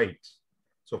heights.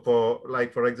 So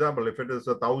for example, if it is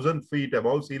 1,000 feet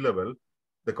above sea level,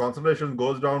 the concentration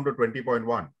goes down to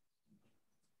 20.1.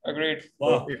 Agreed.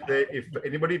 Wow. So if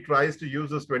anybody tries to use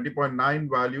this 20.9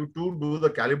 value to do the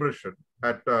calibration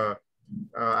at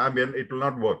ambient, it will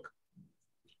not work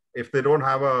if they don't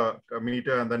have a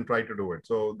meter and then try to do it.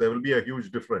 So there will be a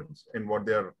huge difference in what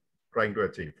they are trying to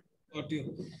achieve. Got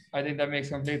you. I think that makes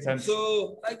complete sense.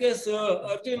 So I guess,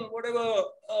 Arjun, whatever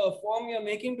form you're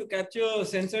making to capture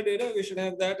sensor data, we should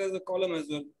have that as a column as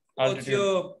well. What's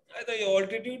your either your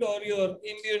altitude or your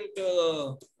ambient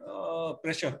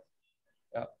pressure?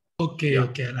 Yeah. Okay, Yeah.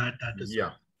 okay, that is.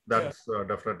 Yeah, that's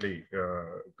definitely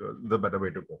the better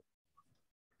way to go.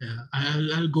 Yeah,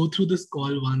 I'll go through this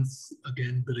call once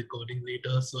again, the recording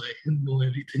later, so I can know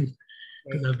everything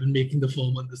because I've been making the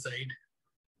form on the side.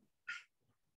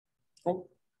 Cool.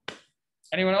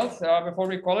 Anyone else before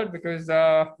we call it? Because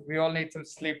we all need some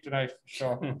sleep tonight.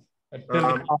 Sure.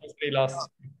 Last.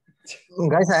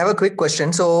 Guys, I have a quick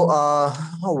question. So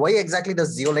why exactly does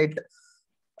zeolite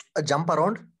jump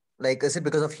around? Like, is it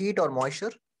because of heat or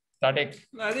moisture? Static.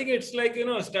 I think it's like,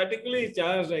 statically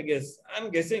charged, I guess.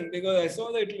 I'm guessing because I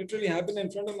saw that it literally happened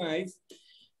in front of my eyes.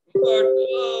 But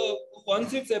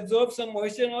once it's absorbed some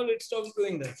moisture and all, it stops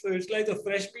doing that. So it's like a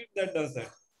fresh peat that does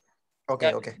that. Okay,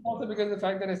 Yeah, okay. Also because of the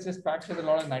fact that it's just packed with a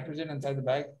lot of nitrogen inside the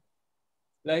bag.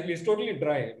 Like it's totally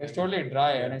dry. It's totally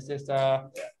dry and it's just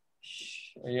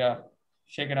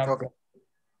shaken up. Okay.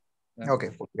 Yeah. Okay.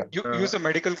 Yeah. You use the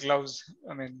medical gloves.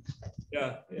 I mean,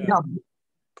 Yeah.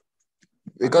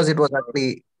 Because it was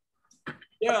actually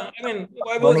Yeah, I mean,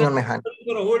 I burning was on my hand.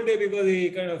 for a whole day because he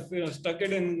kind of stuck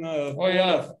it in.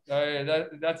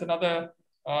 That's another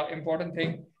important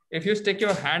thing. If you stick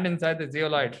your hand inside the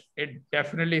zeolite, it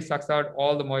definitely sucks out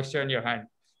all the moisture in your hand,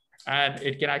 and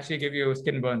it can actually give you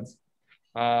skin burns.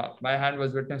 My hand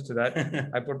was witness to that.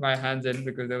 I put my hands in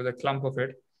because there was a clump of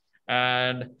it,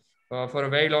 and for a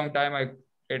very long time,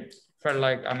 it felt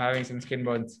like I'm having some skin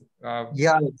burns.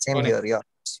 Yeah, same here. Yeah,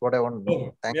 that's what I want to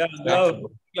know.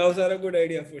 Gloves are a good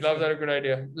idea. Gloves are a good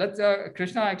idea. Let's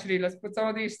Krishna, actually, let's put some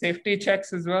of these safety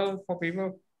checks as well for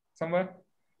people somewhere.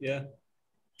 Yeah.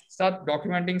 Start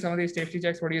documenting some of these safety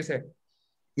checks. What do you say?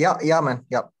 Yeah, man.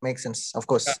 Yeah, makes sense. Of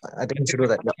course, I think we should do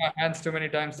that. Yeah. My hands too many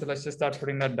times, so let's just start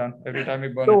putting that down every time we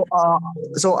burn So, it.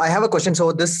 so I have a question.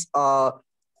 So this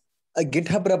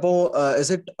GitHub repo, is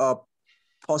it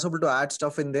possible to add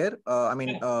stuff in there? I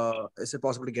mean, is it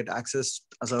possible to get access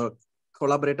as a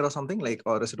collaborator or something like,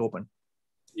 or is it open?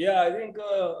 Yeah, I think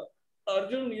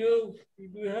Arjun, you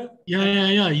have.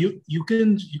 Yeah. You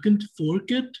can fork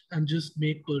it and just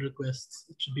make pull requests.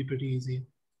 It should be pretty easy.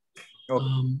 Okay.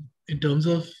 In terms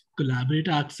of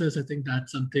collaborator access, I think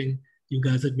that's something you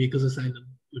guys at Makers Asylum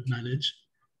would manage.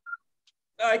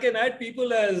 I can add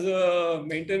people as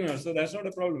maintainers, so that's not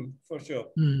a problem for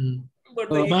sure. But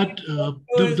the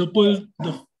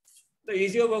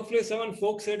easier workflow is someone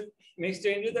forks it, makes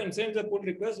changes, and sends a pull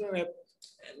request, and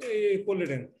we pull it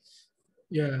in.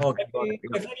 Yeah. Okay.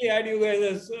 Definitely add you guys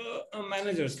as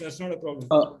managers. That's not a problem.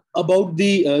 About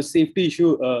the safety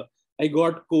issue, I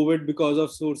got COVID because of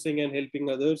sourcing and helping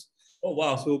others. Oh,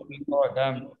 wow. So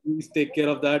please take care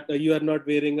of that. You are not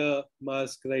wearing a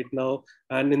mask right now.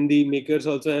 And in the makers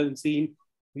also, I have seen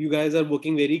you guys are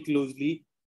working very closely.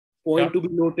 Point to be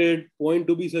noted, point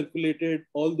to be circulated.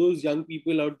 All those young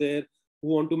people out there who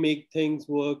want to make things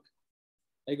work.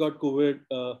 I got COVID,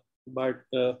 but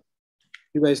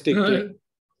you guys take care.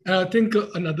 I think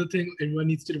another thing everyone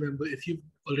needs to remember, if you've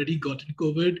already gotten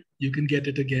COVID, you can get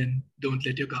it again. Don't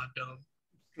let your guard down.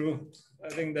 True. I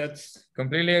think that's...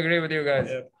 Completely agree with you guys.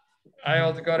 Yeah. I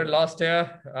also got it last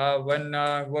year when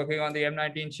working on the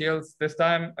M19 shields. This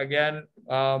time, again,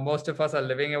 most of us are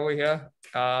living over here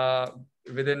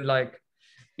within like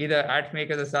either at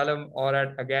Makers Asylum or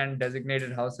at, again,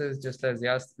 designated houses, just as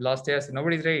last year. So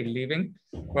nobody's really leaving,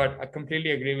 but I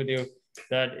completely agree with you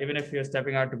that even if you're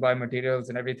stepping out to buy materials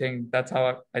and everything, that's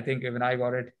how I think even I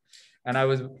got it. And I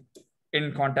was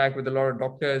in contact with a lot of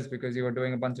doctors because you were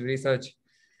doing a bunch of research.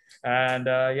 And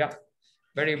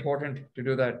very important to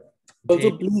do that.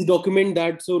 Also, please document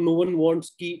that so no one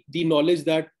wants keep the knowledge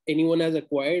that anyone has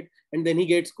acquired and then he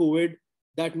gets COVID.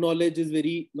 That knowledge is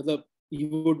very, he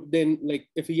would then, like,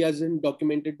 if he hasn't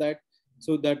documented that,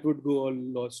 so that would go all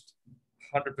lost.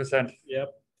 100%.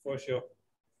 Yep, for sure.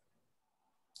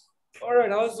 All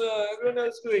right, how's everyone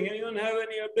else doing? Anyone have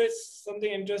any updates?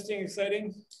 Something interesting,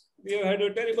 exciting? We have had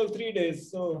a terrible 3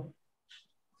 days, so.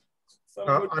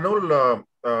 Anul,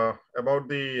 about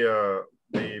the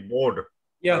board,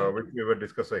 which we were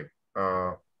discussing.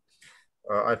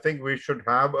 I think we should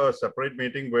have a separate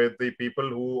meeting with the people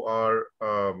who are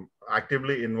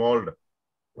actively involved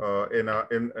in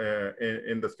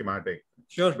the schematic.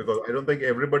 Sure. Because I don't think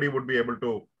everybody would be able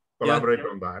to collaborate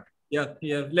on that. Yeah,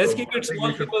 yeah. Let's So keep I it think small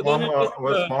we should because form then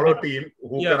a smaller team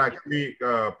who yeah. can actually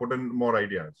put in more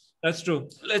ideas. That's true.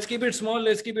 Let's keep it small.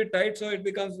 Let's keep it tight so it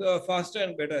becomes faster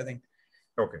and better, I think.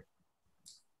 Okay.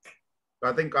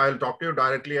 I think I'll talk to you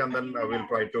directly and then we'll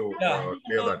try to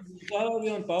clear that. How are we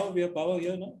on power? We have power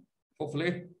here now.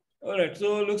 Hopefully. All right.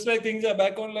 So looks like things are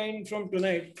back online from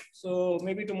tonight. So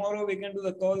maybe tomorrow we can do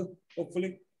the call,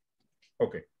 hopefully.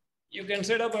 Okay. You can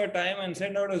set up a time and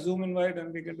send out a Zoom invite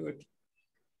and we can do it.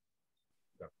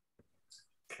 Yeah.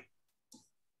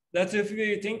 That's if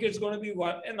we think it's going to be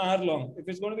an hour long. If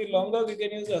it's going to be longer, we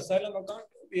can use the Asylum account.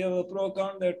 We have a pro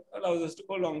account that allows us to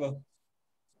go longer.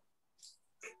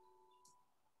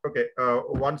 Okay.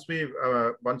 Once you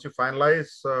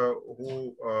finalize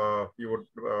who you would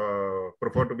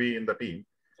prefer to be in the team,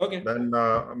 okay, then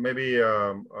maybe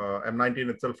M19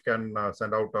 itself can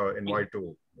send out an invite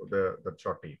to the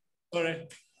short team. All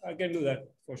right, I can do that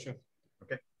for sure.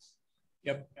 Okay.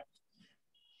 Yep.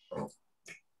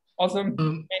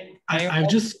 Awesome. I've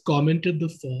just commented the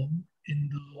form in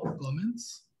the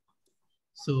comments,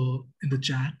 so in the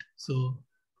chat. So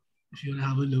if you want to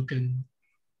have a look and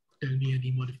tell me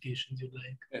any modifications you'd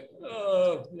like.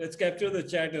 Let's capture the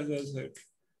chat as well. So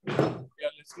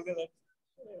yeah, let's look at that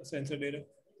sensor data.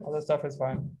 All the stuff is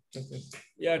fine.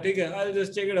 Yeah, take it. I'll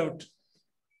just check it out.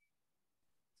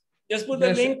 Just put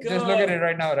the link. Just look at it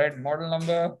right now, right? Model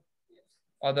number,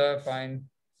 other, fine.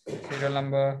 Serial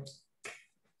number,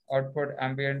 output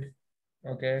ambient,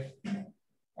 okay.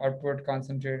 Output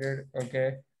concentrated,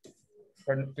 okay.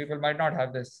 But people might not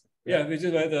have this. Yeah, which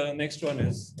is why the next one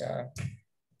is. Yeah.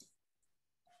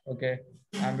 Okay.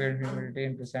 Ambient humidity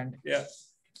in percent. Yeah.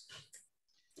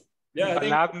 Yeah. I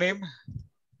think... Lab name.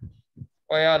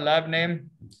 Oh yeah, lab name.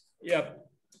 Yeah.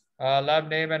 Lab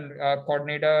name and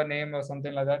coordinator name or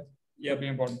something like that. Yeah, be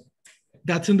important.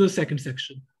 That's in the second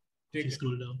section. If you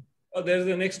scroll down. Oh, there's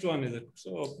the next one, is it?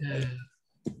 So yeah.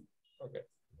 Okay.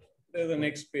 There's the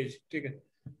next page. Take it.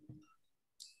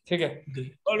 Okay.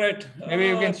 All right. Maybe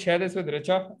you can share this with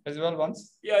Richa as well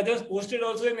once. Yeah, I just posted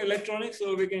also in electronics,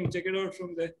 so we can check it out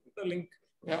from there. The link.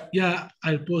 Yeah. Yeah,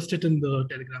 I'll post it in the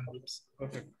Telegram groups.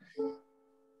 Perfect.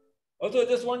 Also, I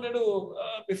just wanted to,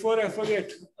 before I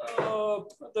forget,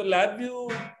 the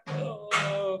LabVIEW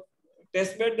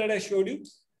testbed that I showed you,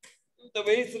 the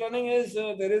way it's running is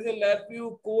there is a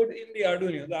LabVIEW code in the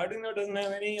Arduino. The Arduino doesn't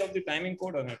have any of the timing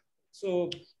code on it. So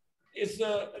it's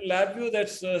a LabVIEW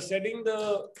that's setting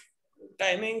the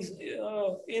timings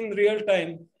in real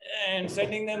time and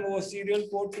sending them over serial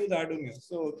port to the Arduino.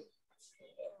 So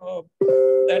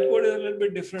that code is a little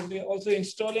bit different. Also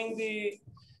installing the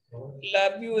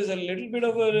LabVIEW is a little bit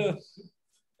of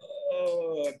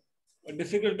a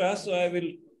difficult task. So I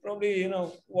will probably,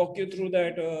 walk you through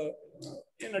that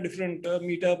in a different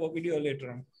meetup or video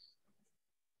later on.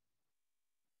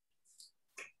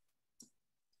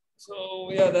 So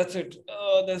yeah, that's it.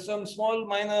 There's some small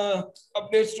minor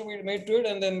updates to be made to it,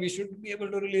 and then we should be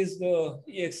able to release the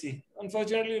EXE.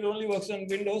 Unfortunately, it only works on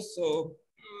Windows, so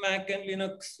Mac and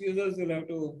Linux users will have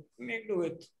to make do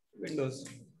with Windows.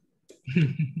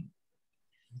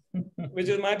 Which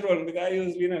is my problem because I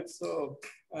use Linux, so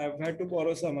I've had to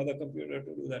borrow some other computer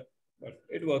to do that, but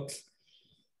it works.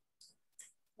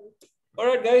 All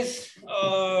right, guys,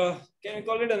 can we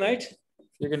call it a night?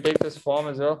 You can take this form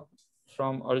as well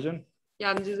from Arjun.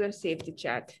 Yeah, I'm just going to save the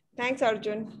chat. Thanks,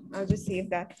 Arjun. I'll just save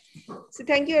that. So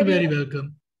thank you, everyone. You're very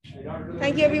welcome.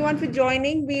 Thank you, everyone, for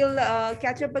joining. We'll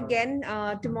catch up again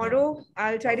tomorrow.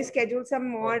 I'll try to schedule some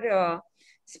more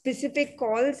specific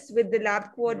calls with the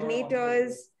lab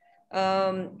coordinators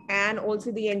and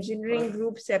also the engineering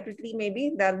group separately,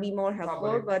 maybe. That'll be more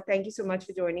helpful. But thank you so much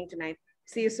for joining tonight.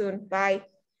 See you soon. Bye.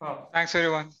 Thanks,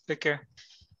 everyone. Take care.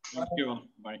 Thank you.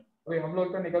 Bye. हम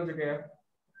लोग तो निकल चुके हैं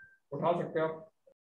उठा सकते हो